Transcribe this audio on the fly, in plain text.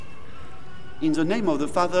In the name of the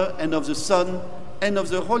Father, and of the Son, and of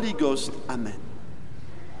the Holy Ghost. Amen.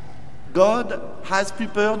 God has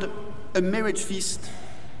prepared a marriage feast,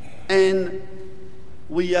 and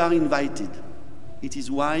we are invited. It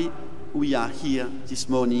is why we are here this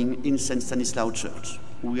morning in St. Stanislaus Church.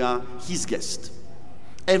 We are his guests.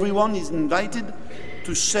 Everyone is invited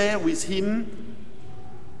to share with him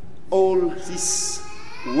all this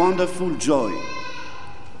wonderful joy.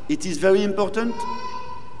 It is very important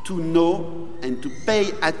to know and to pay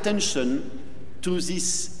attention to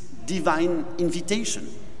this divine invitation,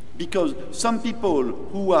 because some people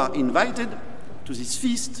who are invited to this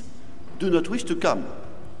feast do not wish to come.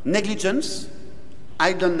 Negligence,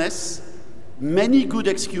 idleness, many good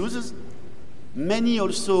excuses, many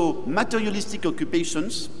also materialistic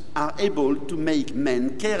occupations are able to make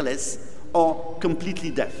men careless or completely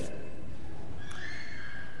deaf.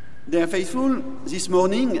 Dear faithful, this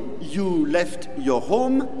morning you left your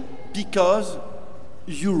home because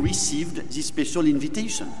you received this special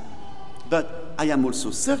invitation. But I am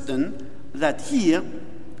also certain that here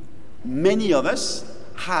many of us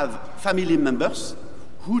have family members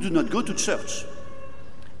who do not go to church,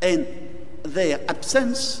 and their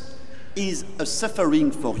absence is a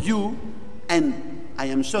suffering for you. And I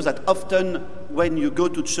am sure that often when you go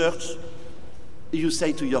to church, you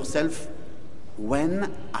say to yourself,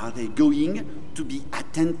 when are they going to be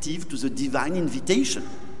attentive to the divine invitation?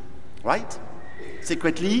 Right?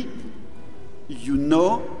 Secretly, you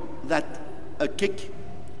know that a kick,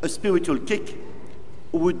 a spiritual kick,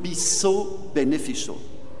 would be so beneficial.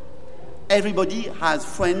 Everybody has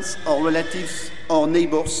friends or relatives or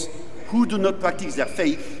neighbors who do not practice their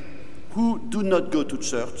faith, who do not go to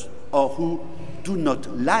church, or who do not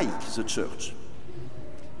like the church.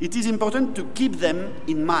 It is important to keep them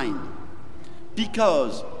in mind,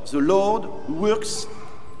 because the Lord works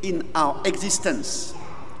in our existence,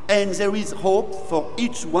 and there is hope for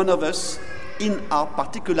each one of us in our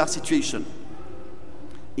particular situation.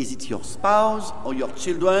 Is it your spouse or your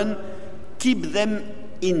children? Keep them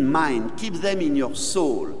in mind, keep them in your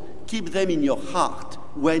soul, keep them in your heart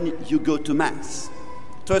when you go to Mass.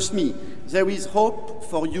 Trust me, there is hope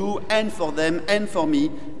for you and for them and for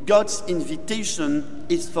me. God's invitation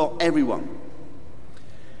is for everyone.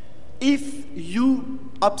 If you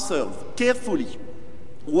observe carefully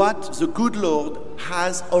what the good Lord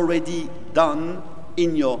has already done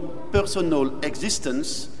in your personal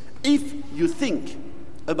existence, if you think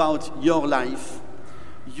about your life,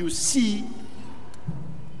 you see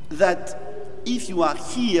that if you are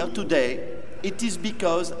here today, it is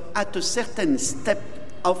because at a certain step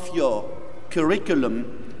of your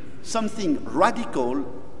curriculum, something radical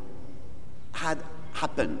had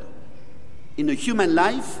happened. In a human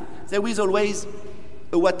life, there is always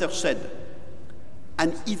a watershed,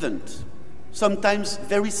 an event, sometimes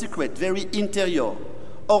very secret, very interior,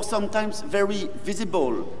 or sometimes very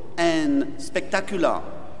visible and spectacular,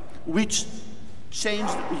 which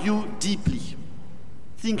changed you deeply.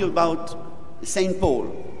 Think about St.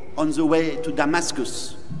 Paul on the way to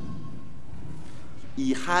Damascus.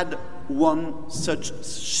 He had one such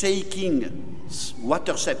shaking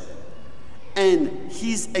watershed, and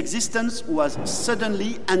his existence was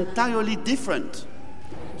suddenly entirely different.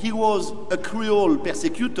 He was a cruel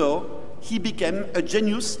persecutor, he became a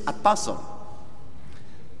genius apostle.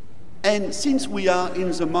 And since we are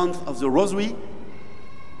in the month of the Rosary,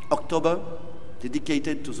 October,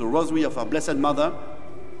 dedicated to the Rosary of our Blessed Mother,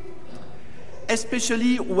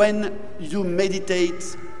 especially when you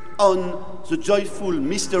meditate on the joyful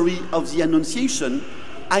mystery of the Annunciation,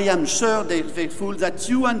 I am sure, dear faithful, that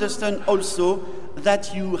you understand also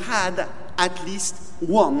that you had at least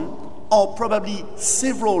one or probably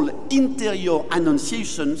several interior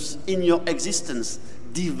annunciations in your existence,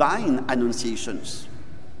 divine annunciations.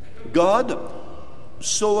 God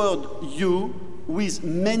showered you with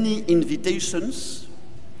many invitations,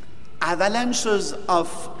 avalanches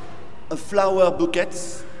of flower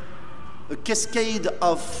bouquets, a cascade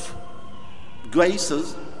of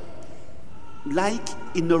graces, like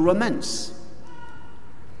in a romance.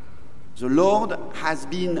 The Lord has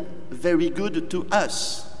been very good to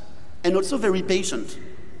us and also very patient.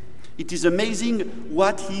 It is amazing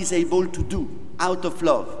what He is able to do out of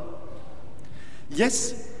love.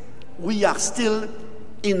 Yes, we are still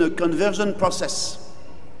in a conversion process,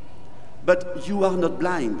 but you are not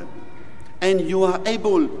blind, and you are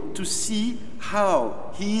able to see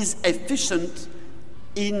how He is efficient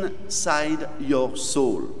inside your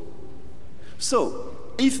soul. So,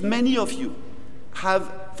 if many of you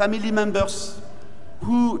have family members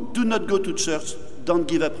who do not go to church, don't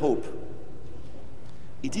give up hope.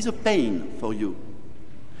 It is a pain for you,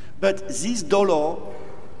 but this dolor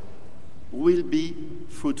will be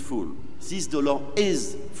fruitful. This dollar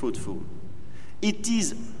is fruitful. It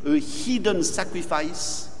is a hidden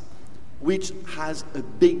sacrifice which has a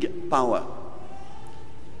big power.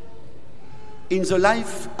 In the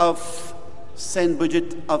life of Saint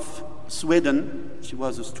Bridget of Sweden, she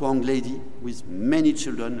was a strong lady with many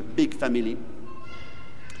children, a big family.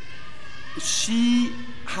 She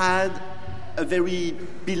had a very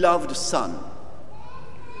beloved son,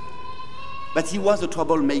 but he was a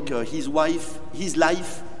troublemaker. His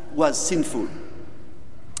life was sinful.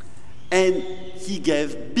 And he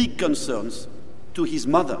gave big concerns to his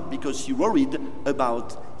mother because she worried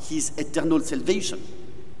about his eternal salvation.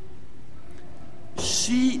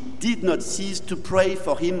 She did not cease to pray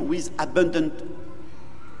for him with abundant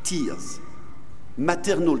tears,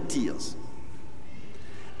 maternal tears.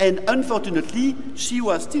 And unfortunately, she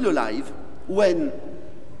was still alive when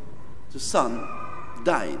the son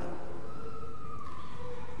died.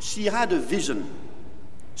 She had a vision.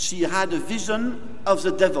 She had a vision of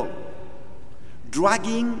the devil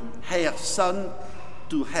dragging her son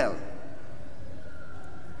to hell.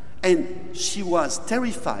 And she was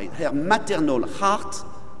terrified. Her maternal heart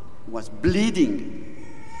was bleeding.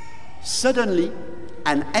 Suddenly,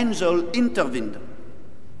 an angel intervened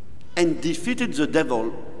and defeated the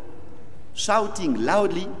devil, shouting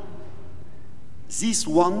loudly, "This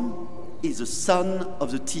one is the son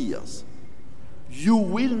of the tears. You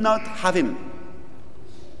will not have him."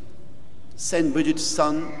 Saint Bridget's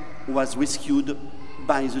son was rescued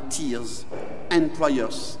by the tears and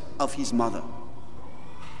prayers of his mother.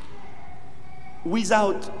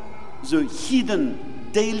 Without the hidden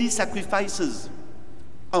daily sacrifices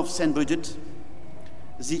of Saint Bridget,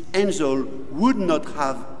 the angel would not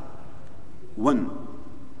have won.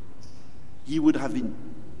 He would have been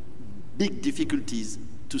big difficulties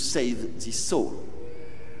to save this soul.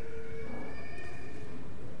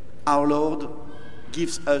 Our Lord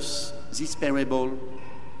gives us this parable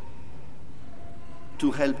to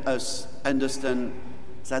help us understand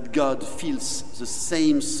that God feels the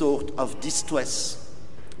same sort of distress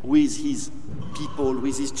with his people,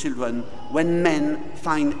 with his children, when men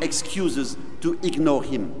find excuses to ignore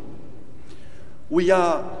him. We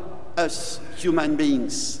are, us human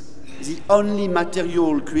beings, the only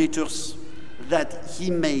material creatures that he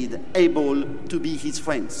made able to be his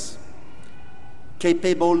friends,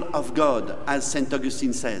 capable of God, as St.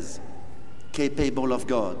 Augustine says, capable of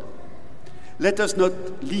God. Let us not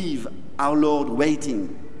leave our Lord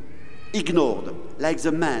waiting, ignored, like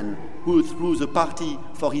the man who threw the party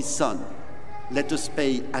for his son. Let us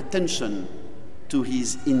pay attention to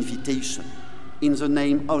his invitation. In the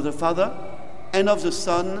name of the Father, and of the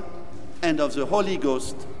Son, and of the Holy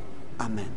Ghost. Amen.